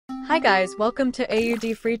Hi guys, welcome to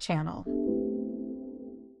AudFree channel.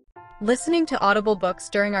 Listening to Audible books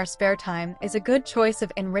during our spare time is a good choice of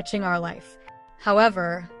enriching our life.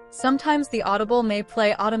 However, sometimes the Audible may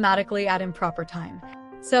play automatically at improper time.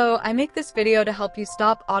 So I make this video to help you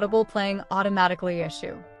stop Audible playing automatically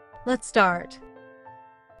issue. Let's start.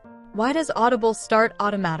 Why does Audible start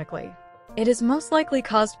automatically? It is most likely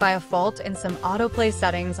caused by a fault in some autoplay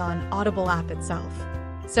settings on Audible app itself.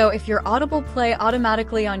 So if your Audible play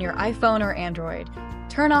automatically on your iPhone or Android,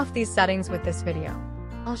 turn off these settings with this video.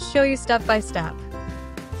 I'll show you step by step.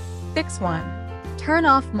 Fix 1. Turn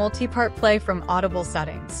off Multipart play from Audible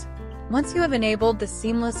settings. Once you have enabled the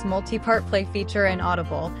seamless Multipart play feature in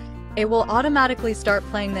Audible, it will automatically start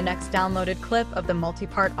playing the next downloaded clip of the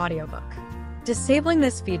Multipart audiobook. Disabling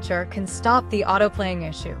this feature can stop the autoplaying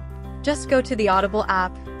issue. Just go to the Audible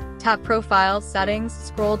app, tap Profile, Settings,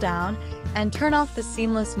 scroll down, and turn off the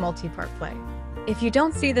seamless Multipart play. If you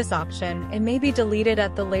don't see this option, it may be deleted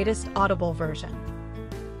at the latest Audible version.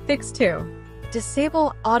 Fix 2.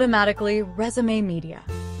 Disable automatically resume media.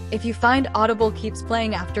 If you find Audible keeps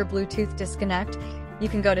playing after Bluetooth disconnect, you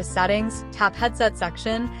can go to Settings, tap Headset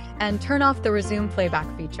section, and turn off the Resume Playback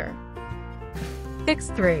feature. Fix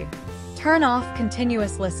 3. Turn off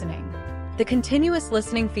continuous listening. The continuous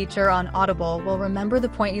listening feature on Audible will remember the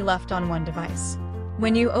point you left on one device.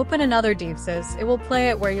 When you open another device, it will play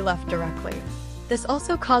it where you left directly. This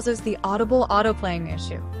also causes the Audible autoplaying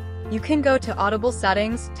issue. You can go to Audible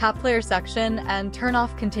settings, tap player section, and turn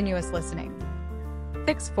off continuous listening.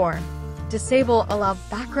 Fix 4. Disable allow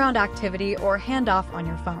background activity or handoff on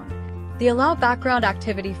your phone. The allow background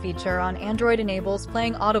activity feature on Android enables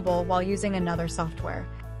playing Audible while using another software.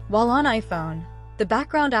 While on iPhone, the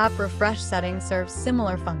background app refresh setting serves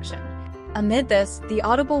similar function. Amid this, the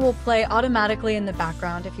Audible will play automatically in the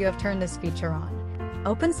background if you have turned this feature on.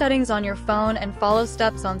 Open settings on your phone and follow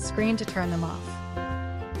steps on screen to turn them off.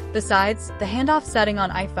 Besides, the handoff setting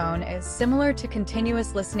on iPhone is similar to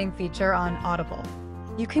continuous listening feature on Audible.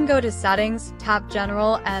 You can go to Settings, tap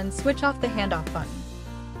General, and switch off the handoff button.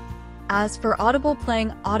 As for Audible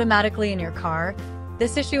playing automatically in your car,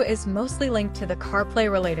 this issue is mostly linked to the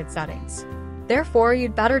CarPlay related settings. Therefore,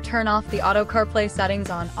 you'd better turn off the Auto CarPlay settings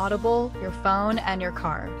on Audible, your phone, and your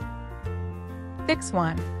car. Fix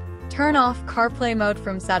 1. Turn off CarPlay mode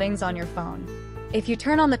from settings on your phone. If you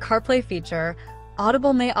turn on the CarPlay feature,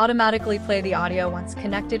 Audible may automatically play the audio once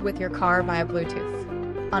connected with your car via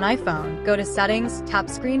Bluetooth. On iPhone, go to Settings, tap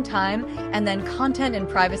Screen Time, and then Content and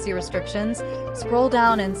Privacy Restrictions, scroll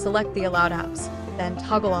down and select the allowed apps, then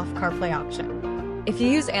toggle off CarPlay option. If you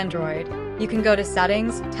use Android, you can go to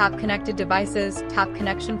Settings, tap Connected Devices, tap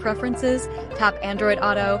Connection Preferences, tap Android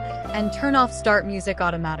Auto, and turn off Start Music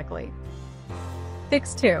automatically.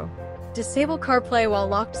 Fix 2. Disable CarPlay While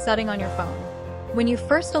Locked setting on your phone. When you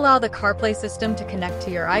first allow the CarPlay system to connect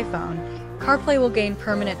to your iPhone, CarPlay will gain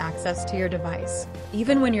permanent access to your device,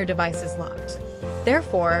 even when your device is locked.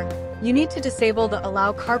 Therefore, you need to disable the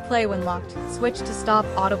Allow CarPlay when locked switch to stop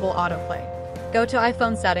Audible autoplay. Go to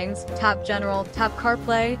iPhone settings, tap General, tap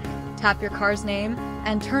CarPlay, tap your car's name,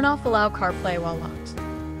 and turn off Allow CarPlay while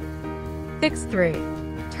locked. Fix 3.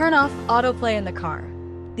 Turn off autoplay in the car.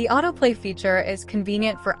 The autoplay feature is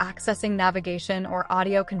convenient for accessing navigation or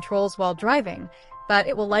audio controls while driving, but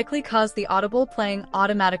it will likely cause the Audible playing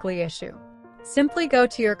automatically issue. Simply go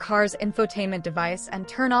to your car's infotainment device and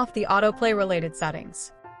turn off the autoplay related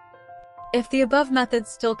settings. If the above methods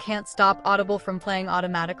still can't stop Audible from playing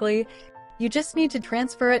automatically, you just need to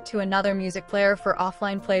transfer it to another music player for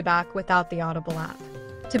offline playback without the Audible app.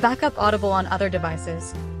 To back up Audible on other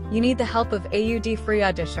devices, you need the help of AudFree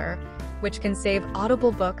Auditior, which can save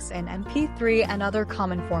Audible books in MP3 and other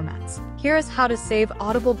common formats. Here is how to save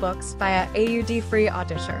Audible books via AudFree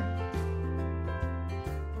Auditior.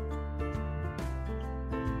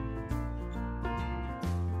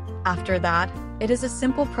 After that, it is a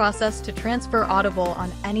simple process to transfer Audible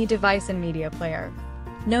on any device and media player.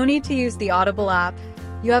 No need to use the Audible app.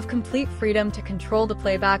 You have complete freedom to control the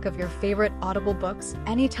playback of your favorite Audible books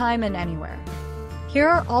anytime and anywhere. Here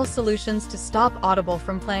are all solutions to stop Audible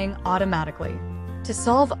from playing automatically. To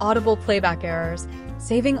solve Audible playback errors,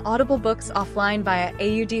 saving Audible books offline via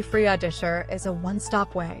AudFree Auditior is a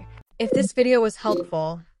one-stop way. If this video was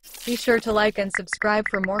helpful, be sure to like and subscribe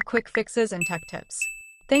for more quick fixes and tech tips.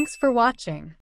 Thanks for watching.